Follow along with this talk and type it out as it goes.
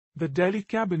The Delhi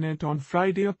cabinet on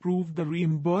Friday approved the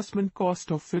reimbursement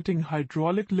cost of fitting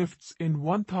hydraulic lifts in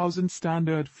 1,000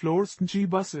 standard floor SNG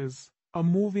buses, a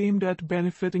move aimed at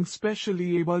benefiting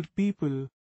specially abled people.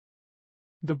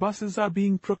 The buses are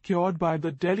being procured by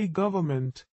the Delhi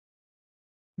government.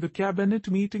 The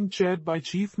cabinet meeting chaired by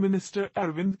Chief Minister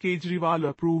Arvind Kejriwal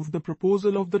approved the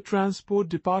proposal of the Transport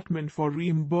Department for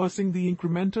reimbursing the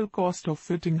incremental cost of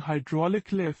fitting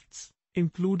hydraulic lifts,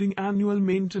 including annual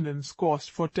maintenance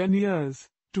cost for 10 years,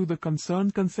 to the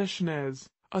concerned concessionaires,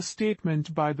 a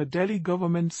statement by the Delhi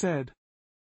government said.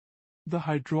 The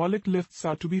hydraulic lifts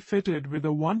are to be fitted with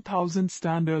the 1,000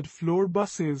 standard floor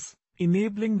buses,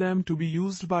 enabling them to be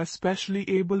used by specially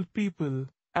abled people,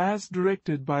 as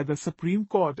directed by the Supreme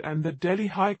Court and the Delhi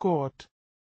High Court.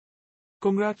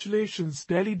 Congratulations,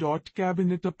 Delhi.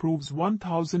 Cabinet approves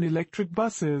 1,000 electric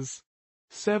buses.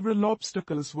 Several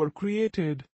obstacles were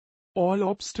created. All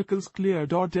obstacles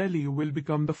cleared. Delhi will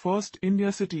become the first India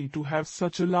city to have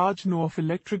such a large number of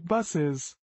electric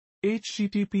buses.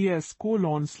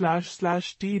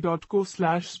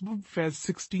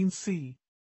 https://t.co/sbfez16c.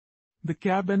 The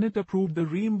cabinet approved the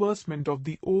reimbursement of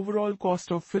the overall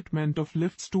cost of fitment of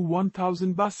lifts to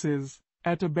 1,000 buses,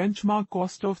 at a benchmark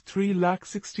cost of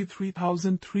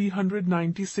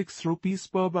 3,63,396 rupees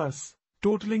per bus,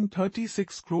 totaling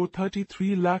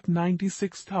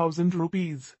 36,33,96,000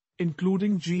 rupees,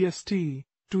 including GST,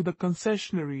 to the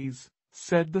concessionaries,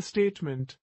 said the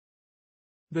statement.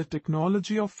 The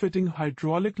technology of fitting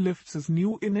hydraulic lifts is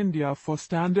new in India for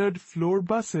standard floor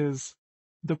buses.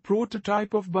 The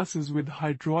prototype of buses with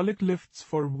hydraulic lifts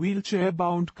for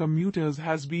wheelchair-bound commuters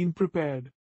has been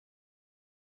prepared.